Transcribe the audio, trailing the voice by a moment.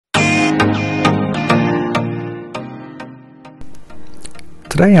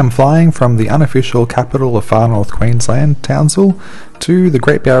Today I'm flying from the unofficial capital of Far North Queensland, Townsville, to the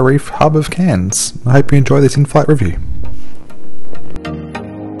Great Barrier Reef hub of Cairns. I hope you enjoy this in-flight review.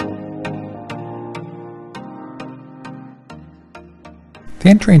 The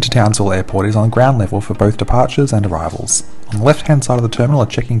entry into Townsville Airport is on ground level for both departures and arrivals. On the left-hand side of the terminal are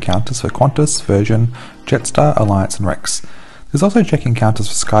check-in counters for Qantas, Virgin, Jetstar, Alliance and Rex. There's also check-in counters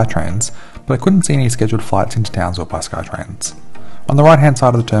for SkyTrains, but I couldn't see any scheduled flights into Townsville by SkyTrains. On the right-hand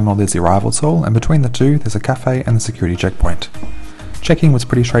side of the terminal there's the arrivals hall, and between the two there's a cafe and a security checkpoint. Check-in was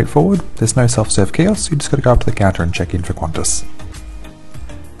pretty straightforward. There's no self-serve kiosks, you just got to go up to the counter and check in for Qantas.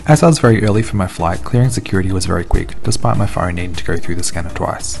 As I was very early for my flight, clearing security was very quick, despite my phone needing to go through the scanner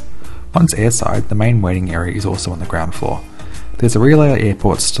twice. Once airside, the main waiting area is also on the ground floor. There's a Relay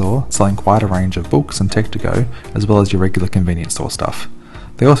Airport store selling quite a range of books and tech-to-go, as well as your regular convenience store stuff.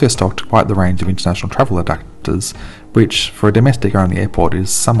 They also stocked quite the range of international travel adapters, which, for a domestic-only airport, is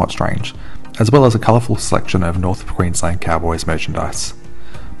somewhat strange, as well as a colourful selection of North Queensland Cowboys merchandise.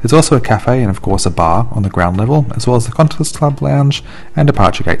 There's also a cafe and of course a bar on the ground level, as well as the Qantas Club Lounge and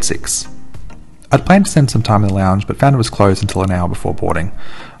Departure Gate 6. I'd planned to spend some time in the lounge, but found it was closed until an hour before boarding.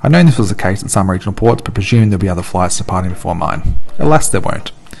 I'd known this was the case at some regional ports, but presumed there'd be other flights departing before mine. Alas, there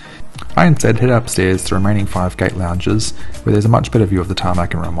won't. I instead headed upstairs to the remaining 5 gate lounges, where there's a much better view of the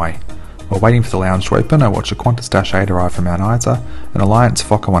tarmac and runway. While waiting for the lounge to open, I watched a Qantas Dash 8 arrive from Mount Isa, an Alliance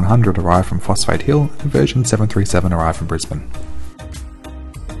Fokker 100 arrive from Phosphate Hill, and a Virgin 737 arrive from Brisbane.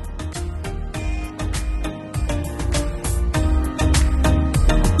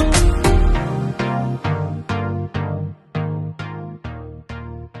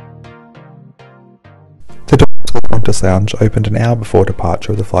 The doors to the Qantas lounge opened an hour before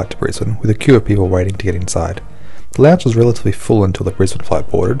departure of the flight to Brisbane, with a queue of people waiting to get inside. The lounge was relatively full until the Brisbane flight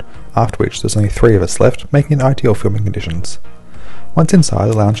boarded, after which there's only 3 of us left, making it ideal filming conditions. Once inside,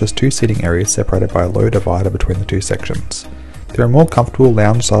 the lounge has 2 seating areas separated by a low divider between the 2 sections. There are more comfortable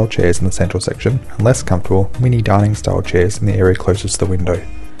lounge-style chairs in the central section, and less comfortable mini dining-style chairs in the area closest to the window.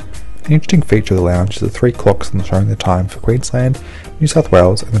 An interesting feature of the lounge is the 3 clocks showing the time for Queensland, New South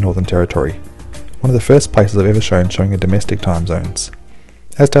Wales and the Northern Territory. One of the first places I've ever shown showing the domestic time zones.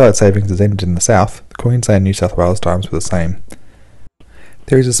 As daylight savings has ended in the south, the Queensland and New South Wales times were the same.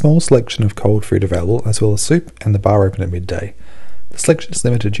 There is a small selection of cold food available, as well as soup, and the bar open at midday. The selection is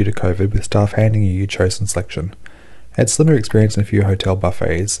limited due to COVID, with staff handing you your chosen selection. I had similar experience in a few hotel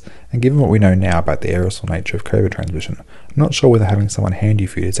buffets, and given what we know now about the aerosol nature of COVID transmission, I'm not sure whether having someone hand you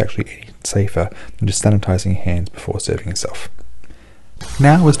food is actually any safer than just sanitising your hands before serving yourself.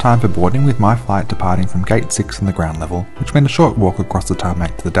 Now it was time for boarding, with my flight departing from Gate 6 on the ground level, which meant a short walk across the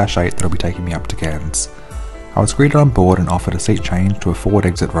tarmac to the Dash 8 that will be taking me up to Cairns. I was greeted on board and offered a seat change to a forward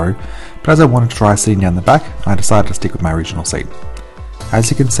exit row, but as I wanted to try sitting down the back, I decided to stick with my original seat. As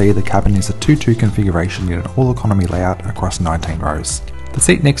you can see, the cabin is a 2-2 configuration in an all-economy layout across 19 rows. The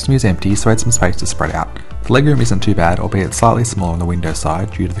seat next to me is empty, so I had some space to spread out. The legroom isn't too bad, albeit slightly smaller on the window side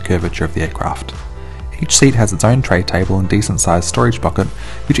due to the curvature of the aircraft. Each seat has its own tray table and decent sized storage pocket,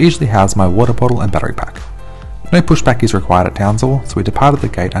 which easily houses my water bottle and battery pack. No pushback is required at Townsville, so we departed the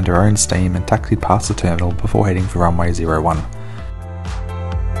gate under our own steam and taxied past the terminal before heading for runway 01.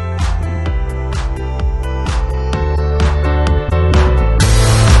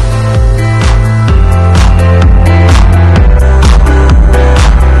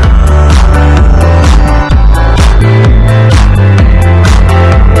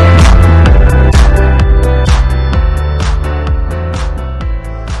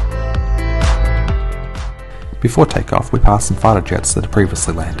 Before takeoff, we passed some fighter jets that had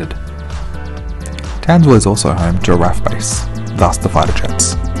previously landed. Townsville is also home to a RAF base, thus the fighter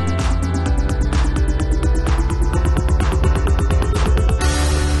jets.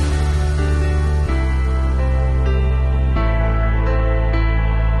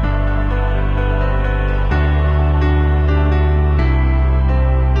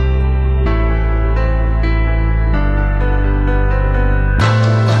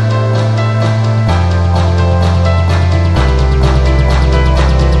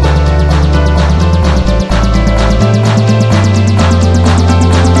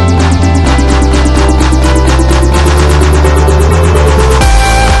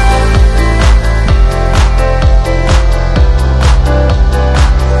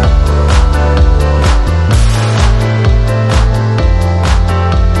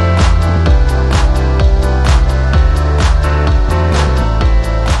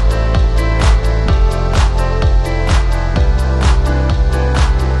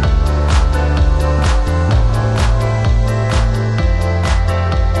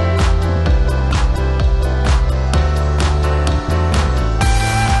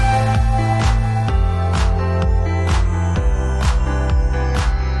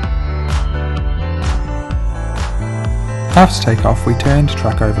 After takeoff, we turned to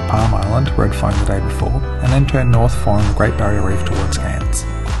track over Palm Island, where I'd flown the day before, and then turned north following the Great Barrier Reef towards Cairns.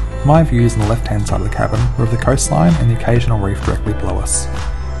 My views on the left-hand side of the cabin were of the coastline and the occasional reef directly below us.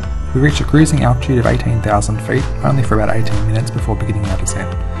 We reached a cruising altitude of 18,000 feet only for about 18 minutes before beginning our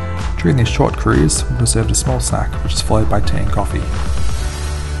descent. During this short cruise, we were served a small snack, which is followed by tea and coffee.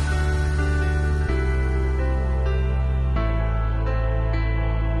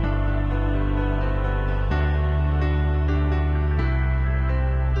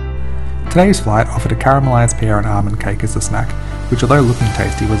 Today's flight offered a caramelised pear and almond cake as a snack, which although looking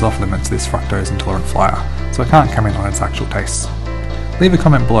tasty was off limits to this fructose intolerant flyer, so I can't comment on its actual taste. Leave a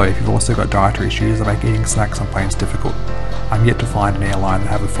comment below if you've also got dietary issues that make eating snacks on planes difficult. I'm yet to find an airline that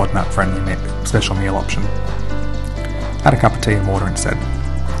have a FODMAP-friendly special meal option. Add a cup of tea and water instead.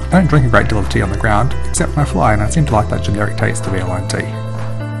 I don't drink a great deal of tea on the ground, except when I fly, and I seem to like that generic taste of airline tea.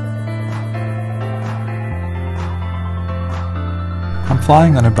 I'm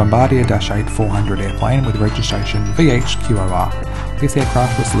flying on a Bombardier Dash 8 400 airplane with registration VHQOR. This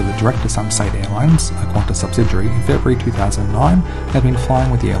aircraft was delivered direct to Some State Airlines, a Qantas subsidiary, in February 2009 and has been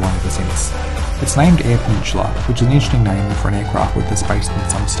flying with the airline ever since. It's named Air Peninsula, which is an interesting name for an aircraft that's based in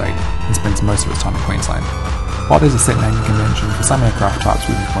Some State and spends most of its time in Queensland. While there's a set naming convention for some aircraft types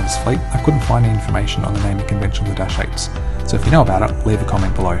within the Qantas fleet, I couldn't find any information on the naming convention of the Dash 8s, so if you know about it, leave a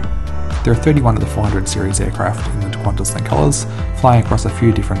comment below. There are 31 of the 400 series aircraft in the QantasLink colours, flying across a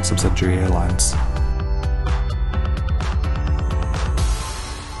few different subsidiary airlines.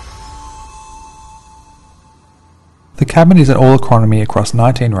 The cabin is an all-economy across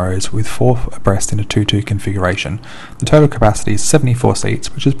 19 rows with 4 abreast in a 2-2 configuration. The total capacity is 74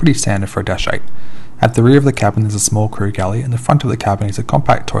 seats, which is pretty standard for a Dash 8. At the rear of the cabin is a small crew galley, and the front of the cabin is a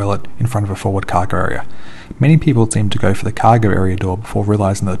compact toilet in front of a forward cargo area. Many people seem to go for the cargo area door before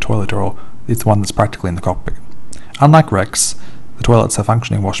realising that the toilet door is the one that's practically in the cockpit. Unlike Rex, the toilets have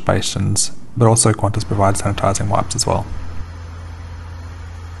functioning wash basins, but also Qantas provides sanitising wipes as well.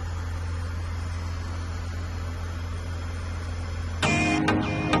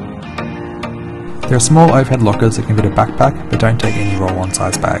 There are small overhead lockers that can fit a backpack but don't take any roll-on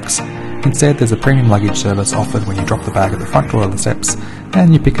size bags. Instead, there's a premium luggage service offered when you drop the bag at the front door of the steps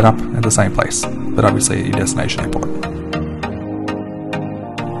and you pick it up at the same place, but obviously at your destination airport.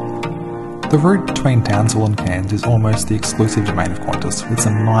 The route between Townsville and Cairns is almost the exclusive domain of Qantas, with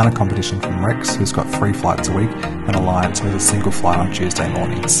some minor competition from Rex, who's got 3 flights a week, and Alliance, who has a single flight on Tuesday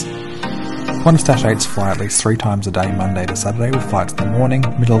mornings. Qantas Dash 8s fly at least 3 times a day Monday to Saturday, with flights in the morning,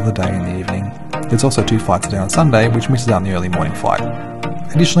 middle of the day and the evening. There's also 2 flights a day on Sunday, which misses out on the early morning flight.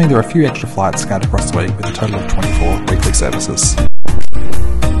 Additionally, there are a few extra flights scattered across the week with a total of 24 weekly services.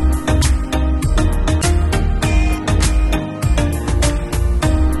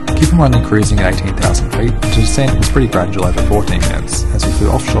 Given we're only cruising at 18,000 feet, the descent was pretty gradual over 14 minutes as we flew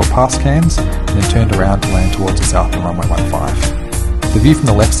offshore past Cairns and then turned around to land towards the south on runway 15. The view from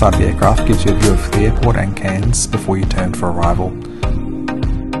the left side of the aircraft gives you a view of the airport and Cairns before you turn for arrival.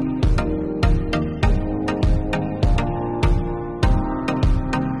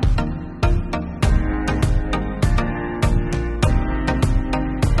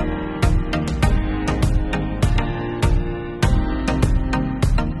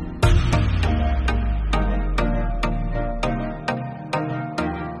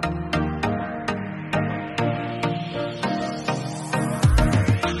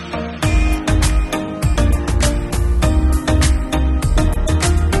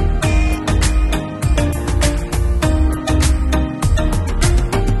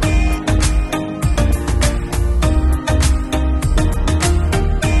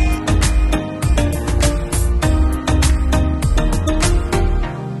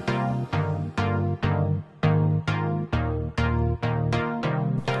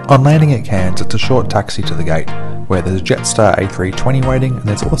 On landing at Cairns, it's a short taxi to the gate, where there's a Jetstar A320 waiting, and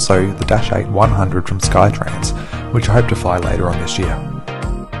there's also the Dash 8 100 from Skytrans, which I hope to fly later on this year.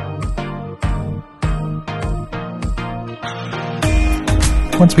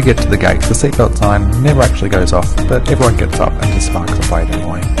 Once we get to the gate, the seatbelt sign never actually goes off, but everyone gets up and just parks the plane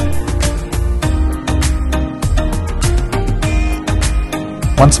anyway.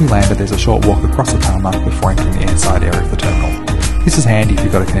 Once we landed, there's a short walk across the tarmac before entering the airside area of the terminal. This is handy if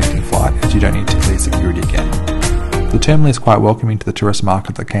you've got a connecting flight, as you don't need to clear security again. The terminal is quite welcoming to the tourist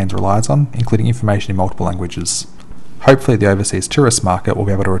market that Cairns relies on, including information in multiple languages. Hopefully the overseas tourist market will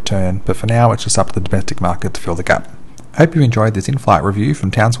be able to return, but for now it's just up to the domestic market to fill the gap. I hope you enjoyed this in-flight review from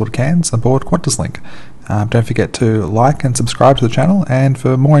Townsville to Cairns on board QantasLink. Don't forget to like and subscribe to the channel, and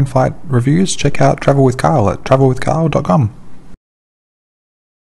for more in-flight reviews check out TravelwithCarl at travelwithcarl.com.